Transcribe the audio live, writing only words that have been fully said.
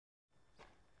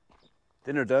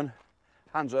Dinner done.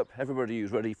 Hands up, everybody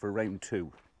who's ready for round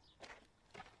 2.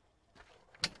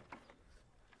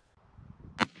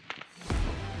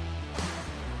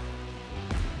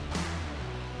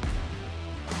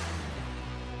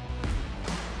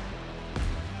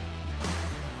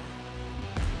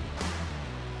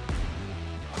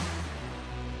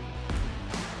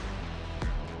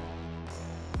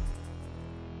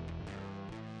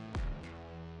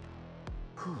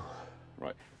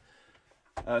 Right.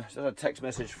 Just a text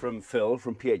message from Phil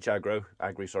from PH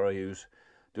Agri, sorry, who's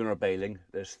doing our baling.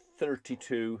 There's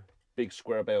 32 big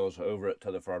square bales over at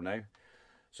the farm now,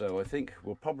 so I think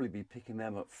we'll probably be picking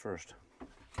them up first.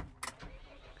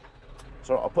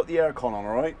 So I'll put the aircon on,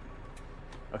 all right?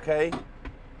 Okay,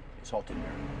 it's hot in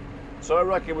here. So I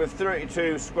reckon with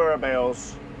 32 square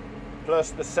bales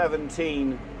plus the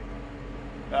 17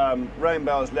 round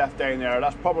bales left down there,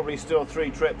 that's probably still 3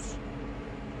 trips.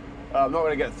 I'm not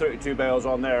going to get 32 bales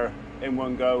on there in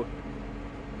one go.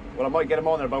 Well, I might get them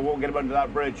on there, but I won't get them under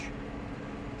that bridge.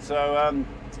 So,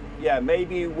 yeah,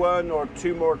 maybe 1 or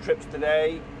 2 more trips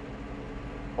today,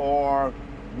 or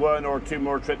 1 or 2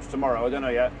 more trips tomorrow. I don't know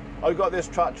yet. I've got this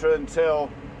tractor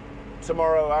until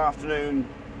tomorrow afternoon,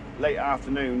 late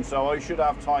afternoon, so I should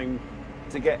have time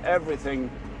to get everything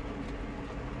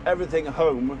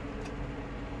home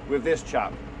with this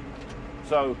chap.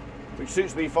 So, which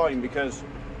suits me fine because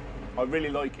I really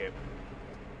like it.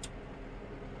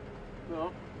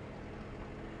 Well,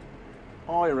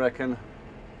 I reckon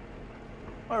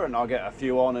I'll get a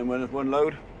few on in one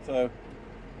load. So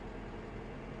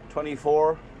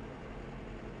 24.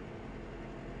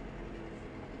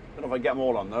 Don't know if I get them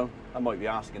all on though. I might be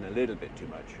asking a little bit too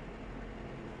much.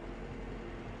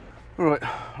 All right,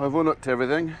 I've unhooked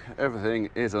everything. Everything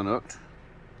is unhooked.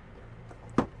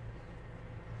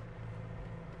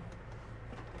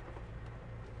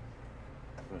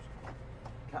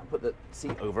 Can't put the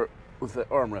seat over with the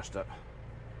armrest up.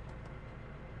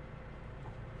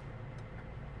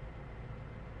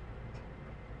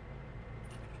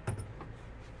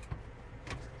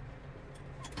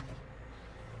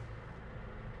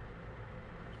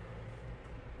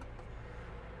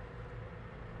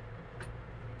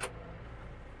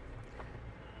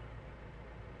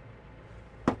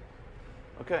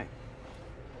 Okay,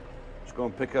 let's go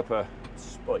and pick up a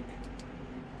spike.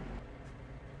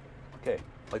 Okay,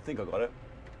 I think I got it.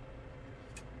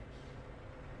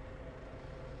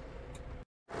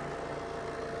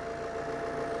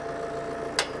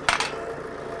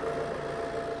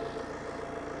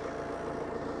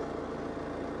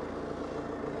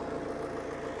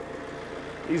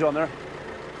 He's on there.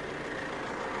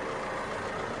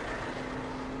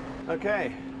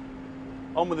 Okay,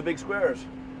 on with the big squares.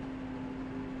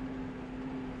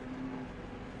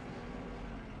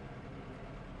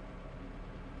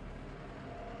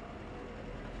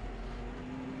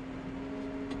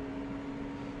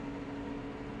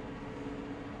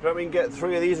 Do you reckon we can get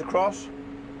 3 of these across?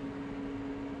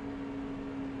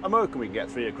 I'm hoping we can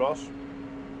get 3 across.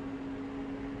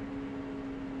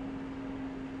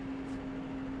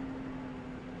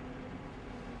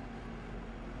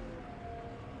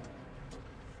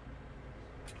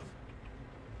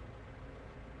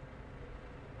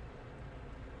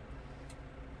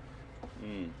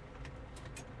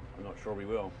 I'm not sure we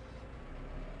will.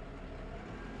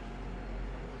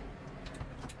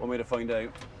 One way to find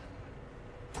out.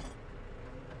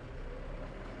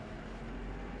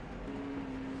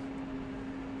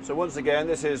 So once again,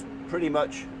 this is pretty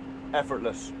much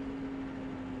effortless.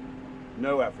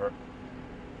 No effort.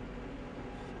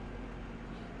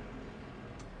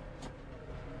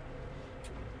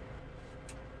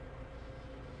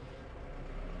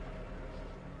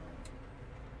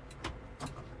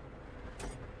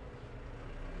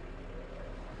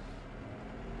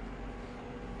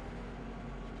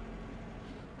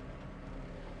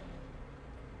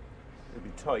 It'll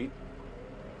be tight.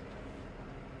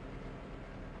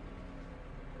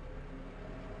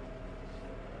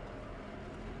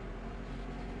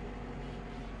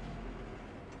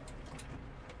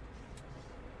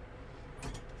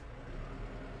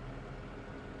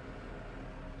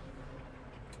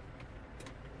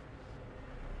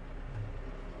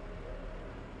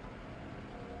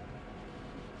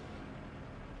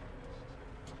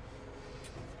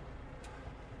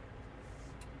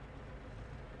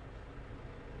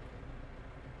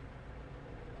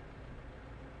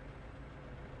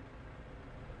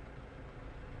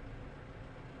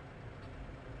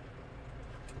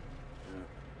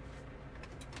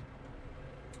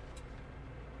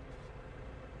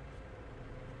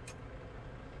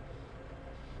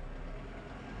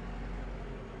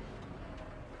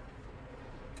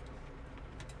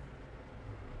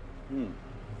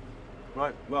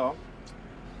 Right, well,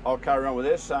 I'll carry on with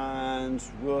this and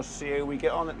we'll see how we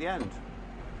get on at the end.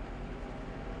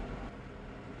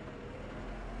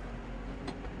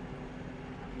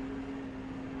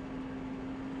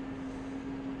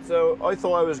 So I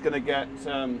thought I was going to get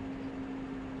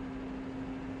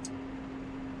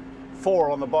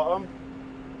 4 on the bottom.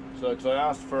 So because I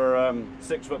asked for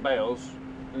 6-foot bales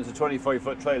and it's a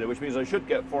 25-foot trailer, which means I should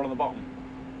get 4 on the bottom.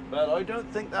 But I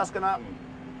don't think that's going to happen.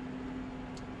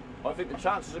 I think the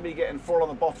chances of me getting 4 on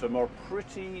the bottom are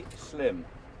pretty slim.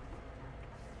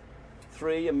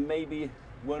 3 and maybe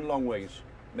 1 long ways,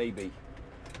 maybe.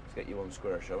 Let's get you on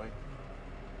square, shall we?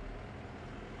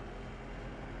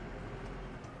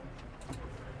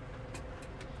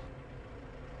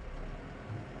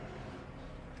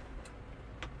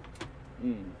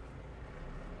 Hmm.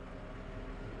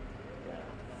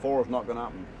 4 is not going to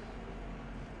happen.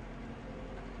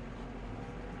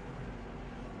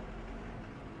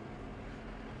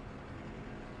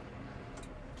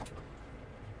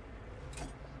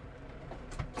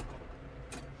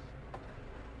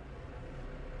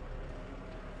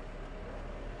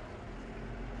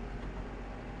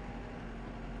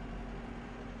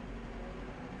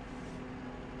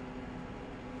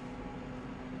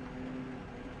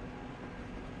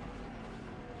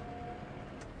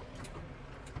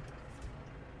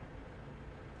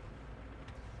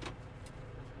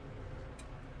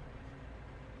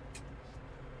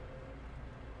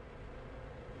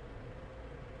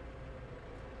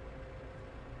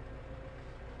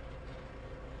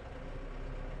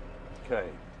 Okay,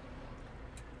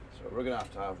 so we're going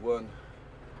to have 1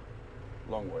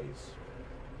 long ways.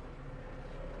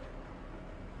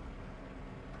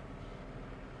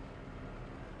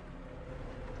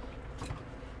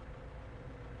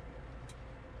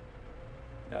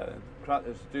 Now, the crack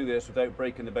is to do this without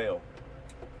breaking the bale.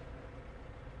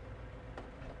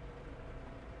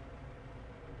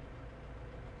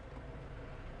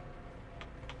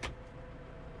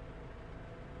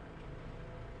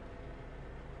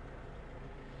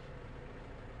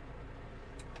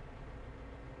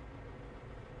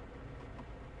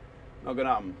 Not gonna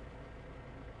happen.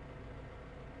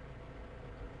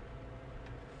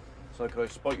 So can I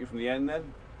spike you from the end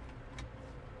then?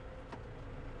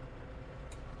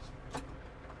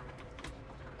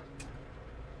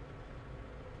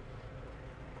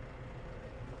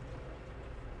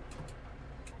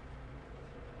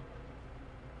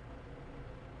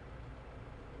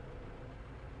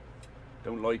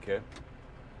 Don't like it.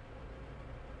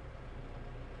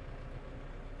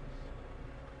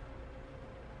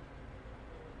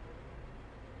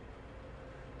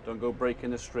 Don't go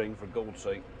breaking the string for God's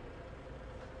sake.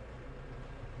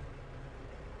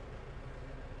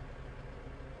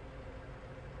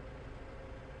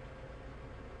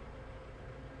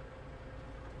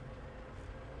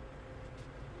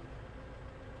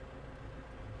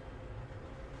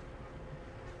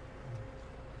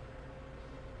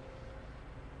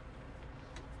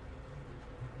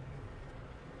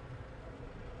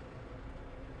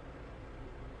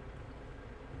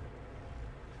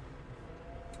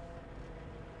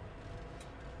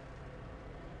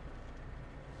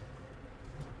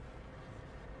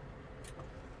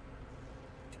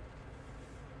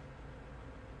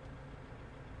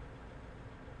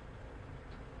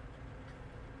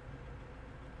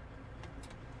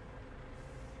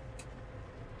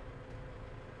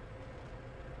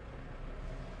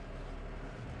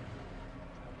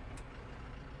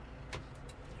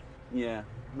 Yeah,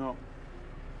 not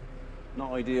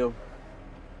ideal.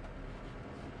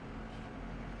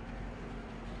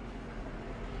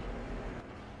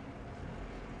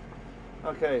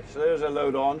 Okay, so there's a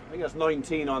load on. I think that's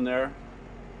 19 on there.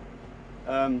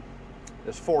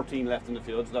 There's 14 left in the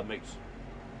field, so that makes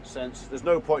sense. There's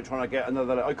no point trying to get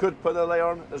another layer. I could put another layer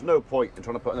on. There's no point in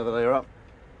trying to put another layer up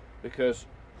because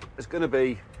it's going to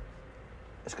be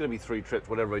 3 trips,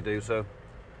 whatever I do. So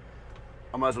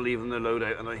I might as well leave them the load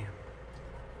out, and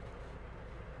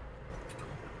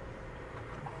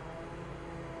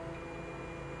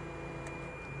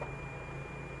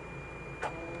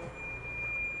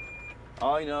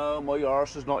I know my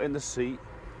arse is not in the seat.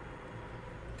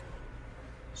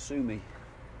 Sue me.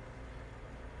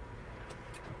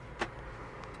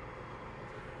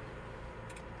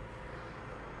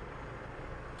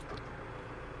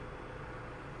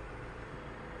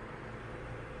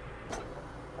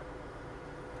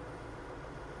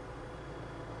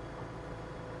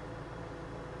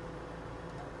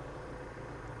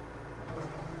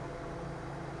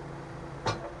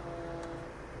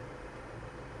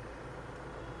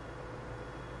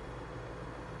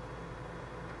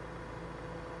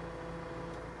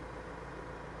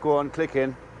 Go on, click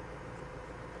in.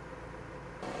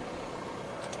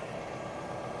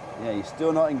 Yeah, he's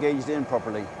still not engaged in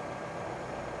properly.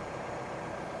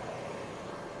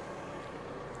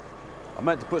 I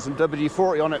meant to put some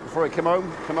WD-40 on it before I come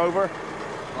over.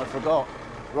 I forgot.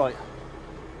 Right,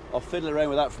 I'll fiddle around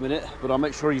with that for a minute, but I'll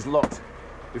make sure he's locked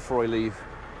before I leave.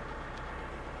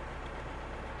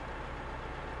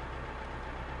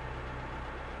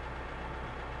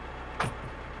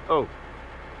 Oh.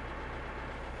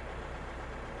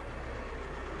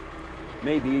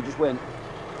 Maybe he just went.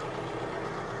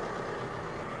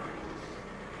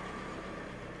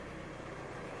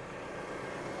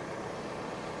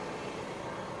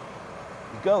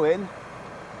 He's going,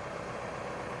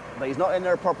 but he's not in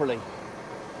there properly.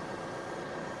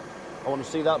 I want to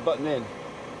see that button in.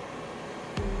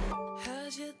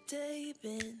 How's your day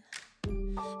been?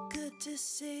 Good to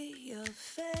see your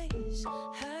face.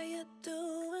 How you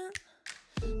doing?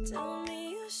 Tell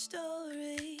me your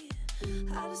story.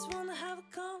 I just wanna have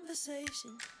a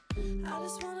conversation. I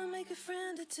just wanna make a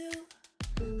friend or two.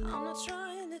 I'm not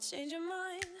trying to change your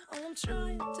mind. All I'm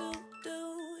trying to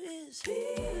do is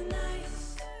be